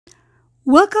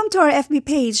Welcome to our FB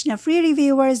page na Free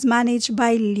Reviewers managed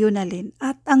by Leonalyn.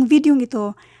 At ang video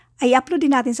ito ay upload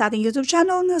din natin sa ating YouTube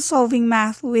channel na Solving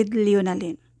Math with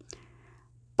Leonalyn.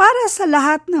 Para sa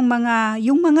lahat ng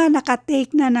yung mga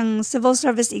nakatake na ng civil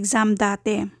service exam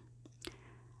dati,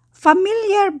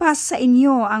 familiar ba sa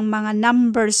inyo ang mga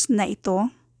numbers na ito?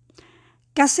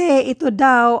 Kasi ito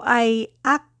daw ay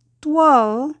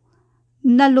actual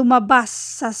na lumabas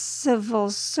sa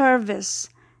civil service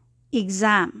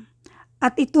exam.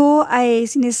 At ito ay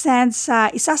sinisend sa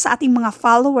isa sa ating mga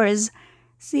followers.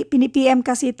 Pinipm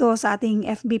kasi ito sa ating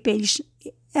FB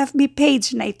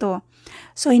page na ito.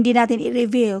 So, hindi natin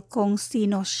i-reveal kung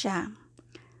sino siya.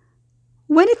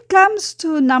 When it comes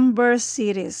to number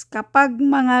series, kapag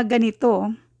mga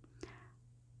ganito,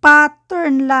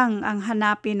 pattern lang ang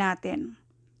hanapin natin.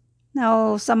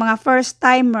 Now, sa mga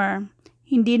first-timer,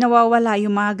 hindi nawawala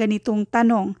yung mga ganitong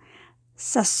tanong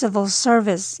sa civil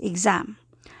service exam.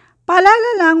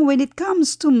 Paalala lang, when it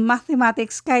comes to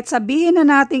mathematics, kahit sabihin na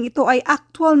natin ito ay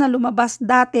actual na lumabas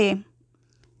dati,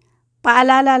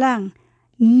 paalala lang,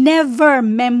 never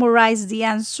memorize the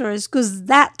answers because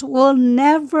that will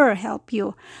never help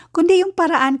you. Kundi yung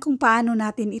paraan kung paano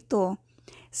natin ito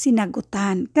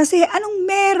sinagutan. Kasi anong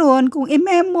meron kung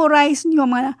i-memorize nyo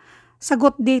mga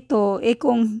sagot dito,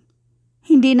 kung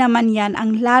hindi naman yan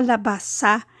ang lalabas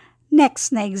sa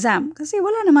next na exam. Kasi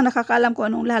wala naman nakakaalam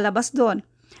kung anong lalabas doon.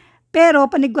 Pero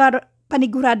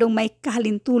paniguradong may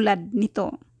kahalintulad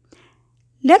nito.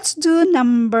 Let's do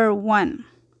number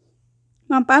 1.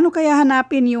 Paano kaya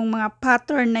hanapin yung mga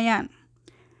pattern na yan?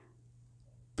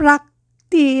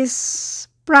 Practice,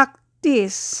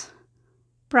 practice,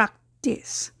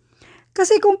 practice.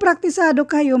 Kasi kung praktisado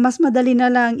kayo, mas madali na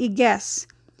lang i-guess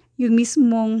yung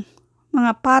mismong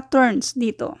mga patterns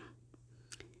dito.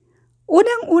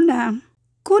 Unang-una,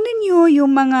 kunin nyo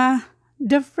yung mga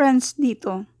difference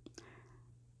dito.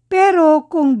 Pero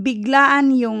kung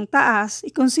biglaan yung taas,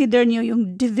 i-consider nyo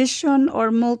yung division or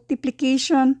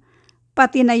multiplication,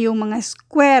 pati na yung mga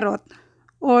square root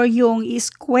or yung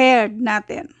squared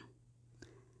natin.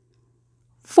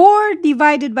 4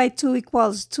 divided by 2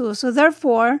 equals 2. So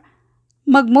therefore,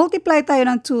 mag-multiply tayo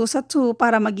ng 2 sa 2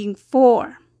 para maging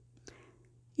 4.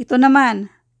 Ito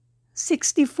naman,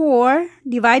 64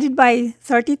 divided by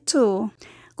 32.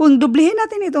 Kung dublihin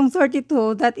natin itong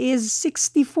 32, that is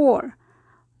 64.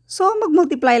 So,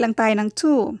 mag-multiply lang tayo ng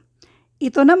 2.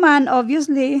 Ito naman,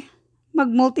 obviously,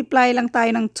 mag-multiply lang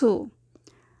tayo ng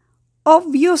 2.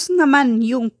 Obvious naman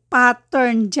yung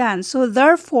pattern dyan. So,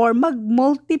 therefore,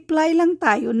 mag-multiply lang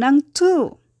tayo ng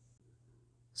 2.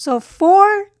 So,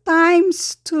 4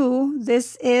 times 2,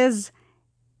 this is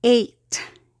 8.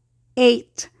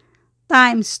 8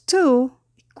 times 2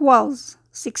 equals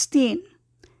 16.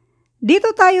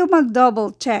 Dito tayo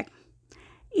mag-double check.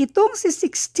 Itong si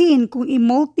 16, kung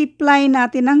i-multiply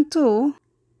natin ng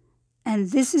 2,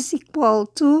 and this is equal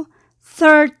to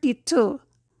 32.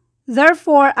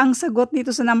 Therefore, ang sagot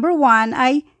dito sa number 1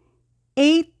 ay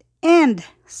 8 and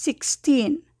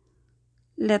 16.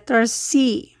 Letter C.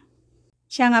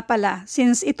 Siya nga pala,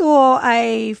 since ito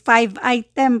ay 5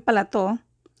 item pala to,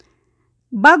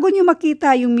 bago nyo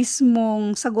makita yung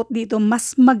mismong sagot dito,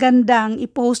 mas magandang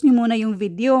i-post nyo muna yung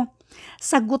video.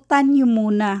 Sagutan nyo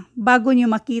muna bago nyo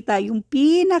makita yung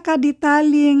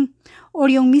pinaka-detailing or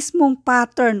yung mismong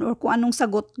pattern or kung anong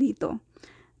sagot dito.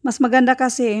 Mas maganda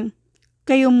kasi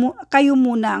kayo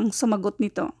muna ang sumagot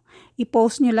nito.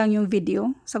 I-post nyo lang yung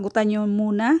video, sagutan nyo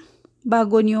muna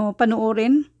bago nyo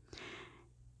panoorin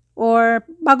or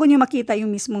bago nyo makita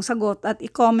yung mismong sagot at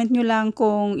i-comment nyo lang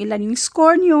kung ilan yung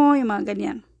score nyo, yung mga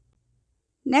ganyan.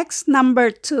 Next,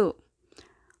 number 2.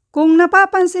 Kung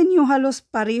napapansin nyo, halos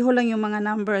pareho lang yung mga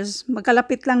numbers.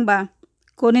 Magkalapit lang ba?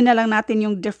 Kunin na lang natin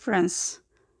yung difference.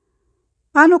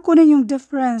 Paano kunin yung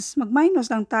difference?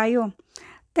 Mag-minus lang tayo.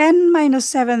 10 minus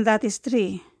 7, that is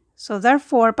 3. So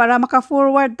therefore, para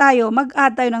maka-forward tayo,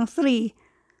 mag-add tayo ng 3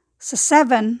 sa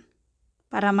 7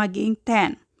 para maging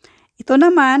 10. Ito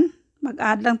naman,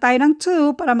 mag-add lang tayo ng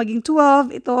 2 para maging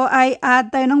 12. Ito ay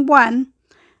add tayo ng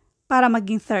 1 para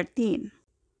maging 13.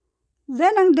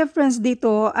 Then, ang difference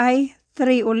dito ay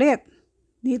 3 ulit.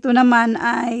 Dito naman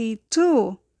ay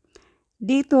 2.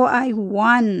 Dito ay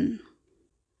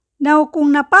 1. Now,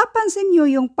 kung napapansin nyo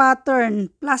yung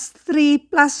pattern, plus 3,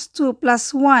 plus 2,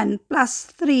 plus 1, plus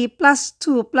 3, plus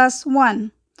 2, plus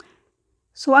 1.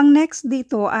 So, ang next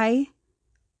dito ay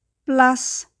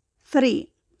plus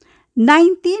 3.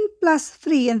 19 plus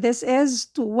 3, and this is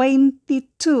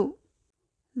 22.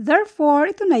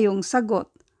 Therefore, ito na yung sagot.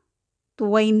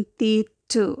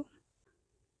 22.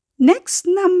 Next,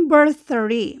 number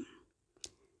 3.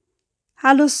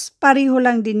 Halos pareho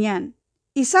lang din yan.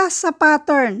 isa sa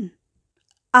pattern,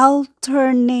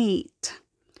 alternate.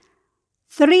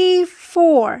 3,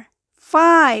 4,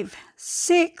 5,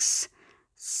 6,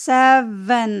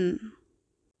 7.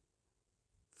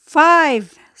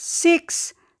 5,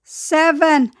 6,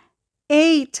 7,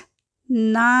 8,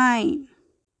 9.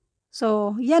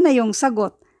 So, yan na yung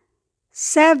sagot.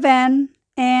 7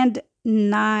 and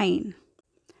 9.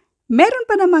 Meron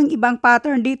pa namang ibang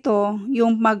pattern dito,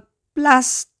 yung mag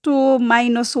plus 2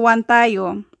 minus 1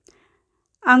 tayo.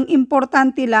 Ang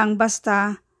importante lang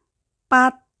basta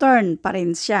pattern pa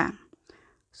rin siya.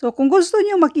 So, kung gusto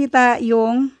nyo makita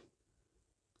yung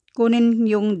kunin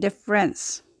yung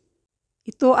difference.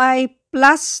 Ito ay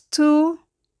plus 2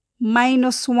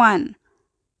 minus 1.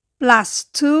 Plus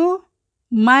 2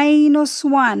 minus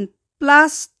 1.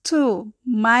 Plus 2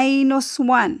 minus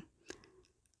 1.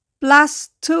 Plus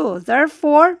 2.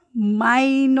 Therefore,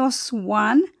 minus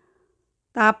 1.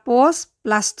 Tapos,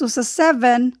 plus 2 sa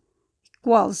 7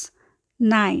 equals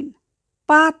 9.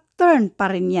 Pattern pa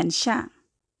rin yan siya.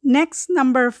 Next,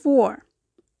 number 4.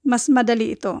 Mas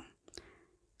madali ito.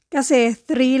 Kasi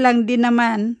 3 lang din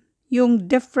naman yung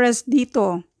difference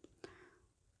dito.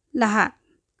 Lahat.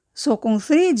 So, kung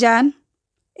 3 dyan,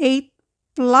 8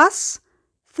 plus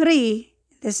 3,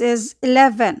 this is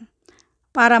 11.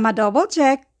 Para ma-double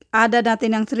check, add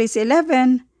natin ang 3 sa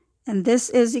 11, and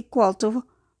this is equal to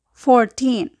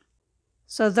 14.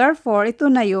 So, therefore,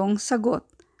 ito na yung sagot.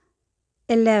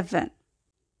 11.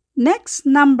 Next,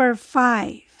 number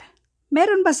 5.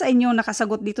 Meron ba sa inyo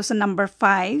nakasagot dito sa number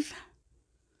 5?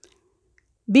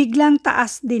 Biglang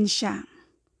taas din siya.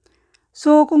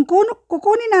 So, kung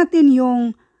kukunin natin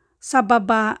yung sa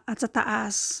baba at sa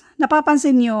taas,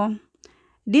 napapansin nyo,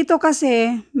 dito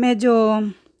kasi medyo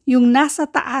yung nasa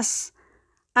taas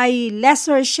ay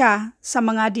lesser siya sa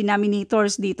mga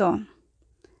denominators dito.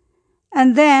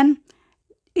 And then,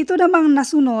 ito namang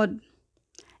nasunod,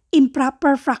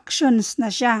 improper fractions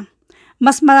na siya.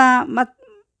 Mas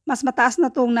mataas na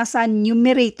itong nasa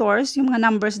numerators, yung mga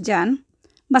numbers dyan.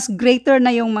 Mas greater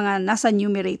na yung mga nasa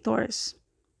numerators.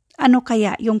 Ano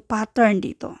kaya yung pattern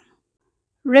dito?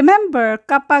 Remember,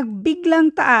 kapag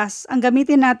biglang taas, ang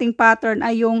gamitin nating pattern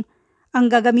ay ang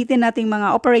gagamitin nating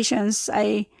mga operations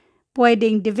ay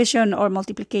pwedeng division or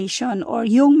multiplication or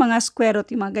yung mga square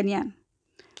root, yung mga ganyan.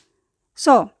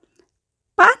 So,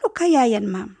 paano kaya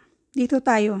yan, ma'am? Dito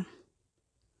tayo.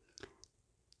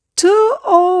 2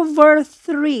 over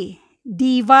 3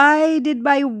 divided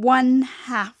by 1/2.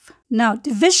 Now,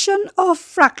 division of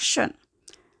fraction.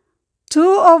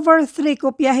 2 over 3,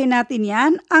 kopyahin natin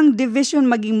yan. Ang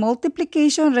division maging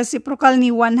multiplication, reciprocal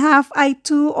ni 1/2 ay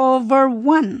 2 over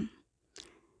 1.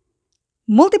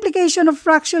 Multiplication of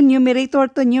fraction,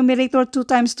 numerator to numerator, 2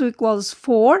 times 2 equals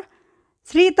 4.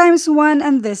 3 times 1,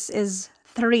 and this is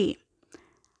 3.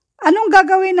 Anong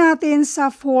gagawin natin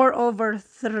sa 4 over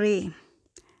 3?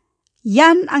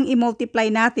 Yan ang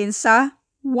i-multiply natin sa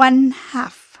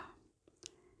 1/2.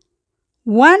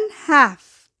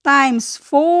 1/2 times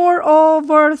 4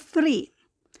 over 3.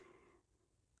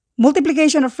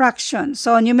 Multiplication of fraction.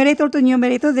 So, numerator to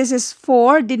numerator, this is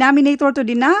 4. Denominator to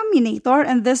denominator,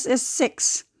 and this is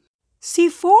 6. Si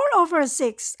 4 over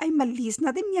 6 ay malis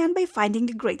natin yan by finding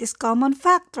the greatest common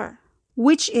factor,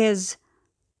 which is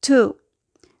 2.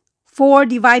 4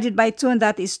 divided by 2, and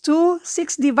that is 2.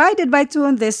 6 divided by 2,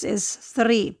 and this is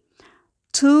 3.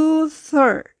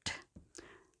 2/3.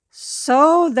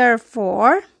 So,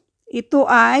 therefore, ito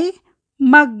ay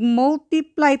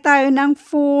mag-multiply tayo ng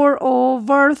 4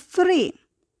 over 3.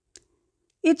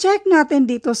 I-check natin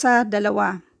dito sa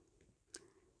dalawa.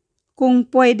 Kung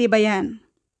pwede ba yan.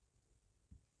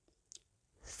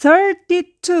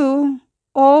 32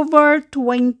 over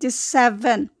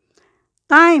 27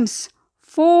 times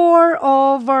 4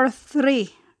 over 3.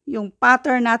 Yung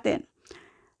pattern natin.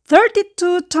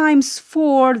 32 times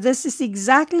 4, this is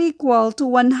exactly equal to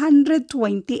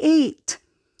 128.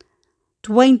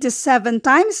 27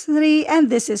 times 3, and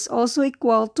this is also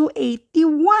equal to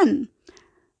 81.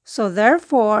 So,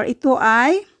 therefore, ito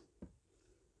ay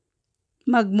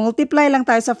mag-multiply lang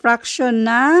tayo sa fraction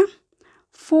na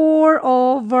 4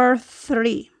 over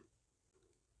 3.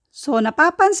 So,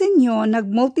 napapansin nyo,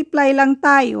 nag-multiply lang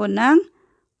tayo ng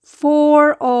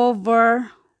 4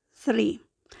 over 3.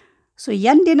 So,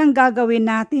 yan din ang gagawin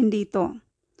natin dito.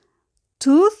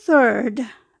 2/3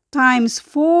 times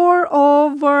 4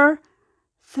 over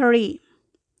 3.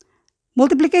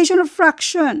 Multiplication of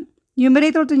fraction.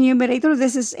 Numerator to numerator,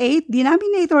 this is 8.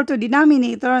 Denominator to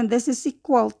denominator, and this is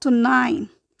equal to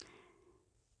 9.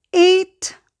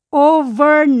 8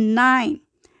 over 9.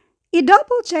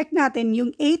 I-double check natin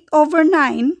yung 8 over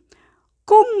 9.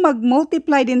 Kung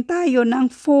mag-multiply din tayo ng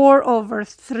 4 over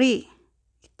 3.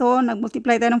 Ito,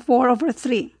 nag-multiply tayo ng 4 over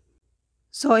 3.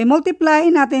 So, i-multiply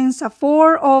natin sa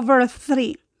 4 over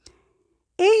 3.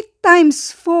 8 times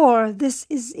 4, this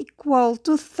is equal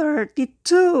to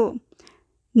 32.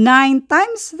 9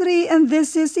 times 3, and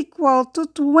this is equal to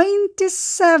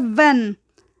 27.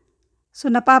 So,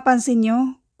 napapansin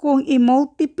nyo, kung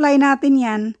i-multiply natin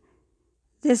yan,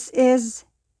 this is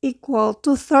equal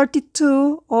to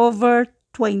 32 over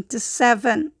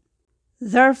 27.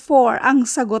 Therefore, ang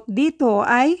sagot dito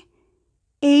ay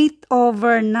 8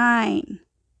 over 9.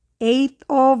 8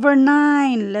 over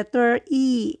 9, letter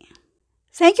E.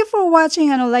 Thank you for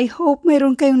watching, and I hope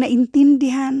mayroon kayong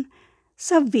naintindihan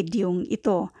sa videong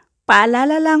ito.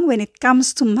 Paalala lang, when it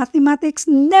comes to mathematics,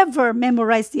 never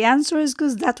memorize the answers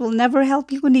because that will never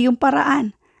help you, kundi yung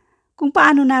paraan kung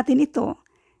paano natin ito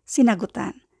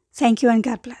sinagutan. Thank you and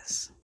God bless.